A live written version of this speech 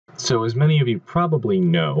So as many of you probably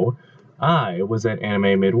know, I was at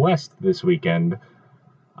Anime Midwest this weekend.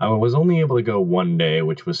 I was only able to go one day,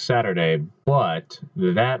 which was Saturday, but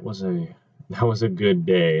that was a good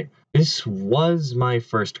day. This was my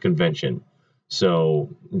first convention. So,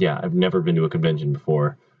 yeah, I've never been to a convention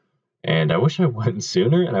before. And I wish I went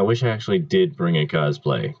sooner, and I wish I actually did bring a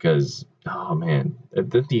cosplay, because, oh man,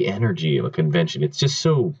 the energy of a convention, it's just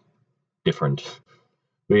so different.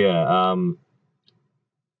 But yeah,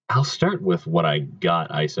 I'll start with what I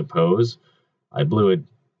got, I suppose. I blew a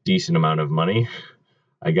decent amount of money.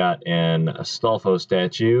 I got an Astolfo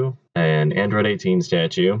statue, an Android 18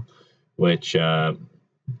 statue, which, yeah,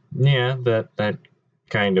 that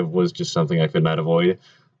kind of was just something I could not avoid.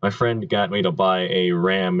 My friend got me to buy a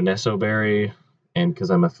Ram Nesoberry, and because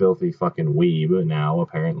I'm a filthy fucking weeb now,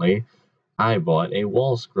 apparently, I bought a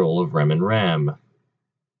wall scroll of Rem and Ram.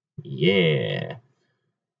 Yeah.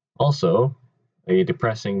 Also, a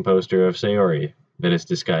depressing poster of Sayori that is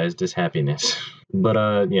disguised as happiness.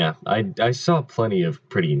 But yeah, I saw plenty of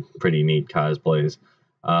pretty neat cosplays.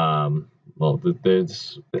 Well,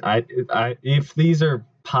 there's if these are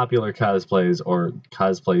popular cosplays or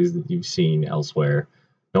cosplays that you've seen elsewhere,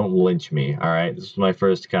 don't lynch me. All right, this is my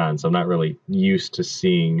first con, so I'm not really used to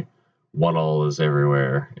seeing what all is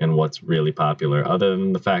everywhere and what's really popular, other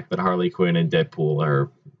than the fact that Harley Quinn and Deadpool are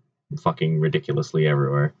fucking ridiculously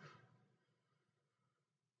everywhere.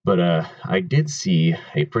 But I did see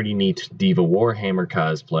a pretty neat Diva Warhammer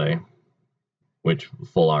cosplay, which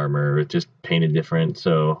full armor, just painted different,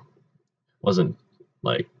 so wasn't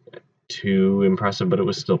like too impressive, but it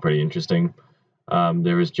was still pretty interesting.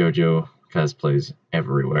 There was JoJo cosplays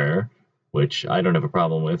everywhere, which I don't have a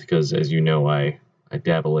problem with because, as you know, I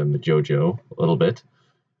dabble in the JoJo a little bit.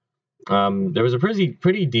 There was a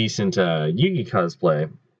pretty decent Yugi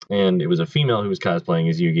cosplay, and it was a female who was cosplaying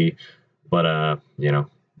as Yugi, but you know,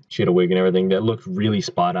 she had a wig and everything that looked really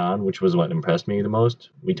spot on, which was what impressed me the most.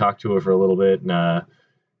 We talked to her for a little bit, and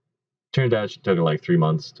turned out she took her like 3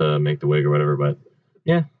 months to make the wig or whatever, but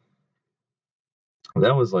yeah.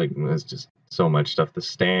 That was like, there's just so much stuff. The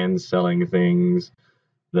stands selling things,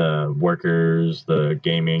 the workers, the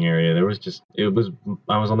gaming area. I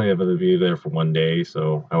was only able to be there for one day,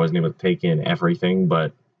 so I wasn't able to take in everything,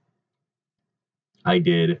 but I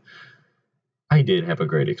did have a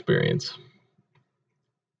great experience.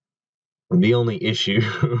 The only issue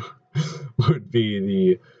would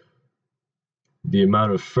be the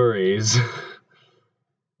amount of furries.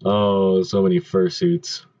 Oh, so many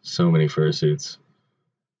fursuits. So many fursuits.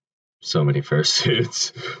 So many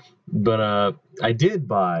fursuits. But I did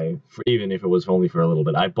buy, even if it was only for a little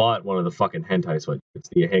bit, I bought one of the fucking hentai sweatshirts,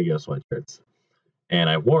 the Ahegyo sweatshirts. And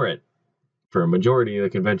I wore it for a majority of the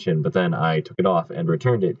convention, but then I took it off and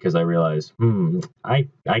returned it because I realized,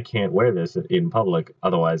 I can't wear this in public,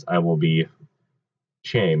 otherwise I will be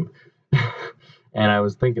shame. And I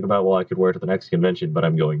was thinking about, well, I could wear it to the next convention, but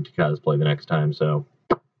I'm going to cosplay the next time, so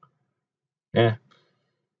yeah.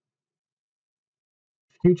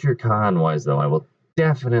 Future con-wise, though, I will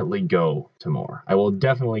definitely go to more. I will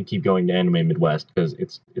definitely keep going to Anime Midwest because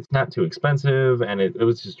it's not too expensive, and it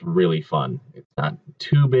was just really fun. It's not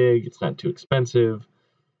too big, it's not too expensive.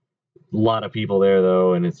 A lot of people there,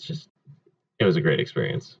 though, and it was a great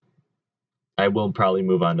experience. I will probably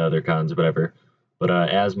move on to other cons, whatever. But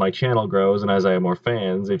as my channel grows and as I have more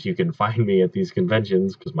fans, if you can find me at these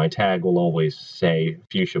conventions, because my tag will always say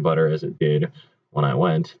FuchsiaButter as it did when I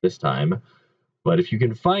went this time. But if you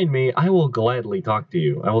can find me, I will gladly talk to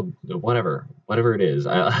you. I will, whatever it is.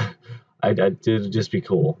 It'd just be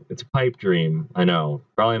cool. It's a pipe dream, I know.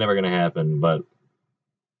 Probably never gonna happen, but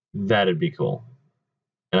that'd be cool.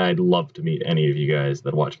 And I'd love to meet any of you guys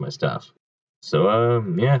that watch my stuff. So,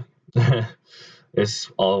 yeah.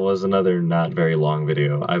 This all was another not very long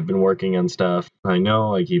video. I've been working on stuff. I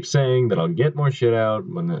know I keep saying that I'll get more shit out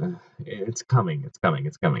when it's coming.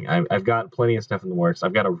 I've got plenty of stuff in the works.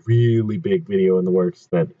 I've got a really big video in the works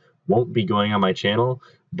that won't be going on my channel,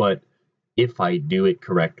 but if I do it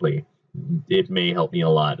correctly, it may help me a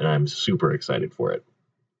lot, and I'm super excited for it.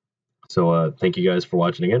 So thank you guys for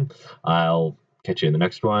watching again. I'll catch you in the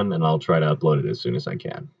next one, and I'll try to upload it as soon as I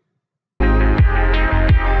can.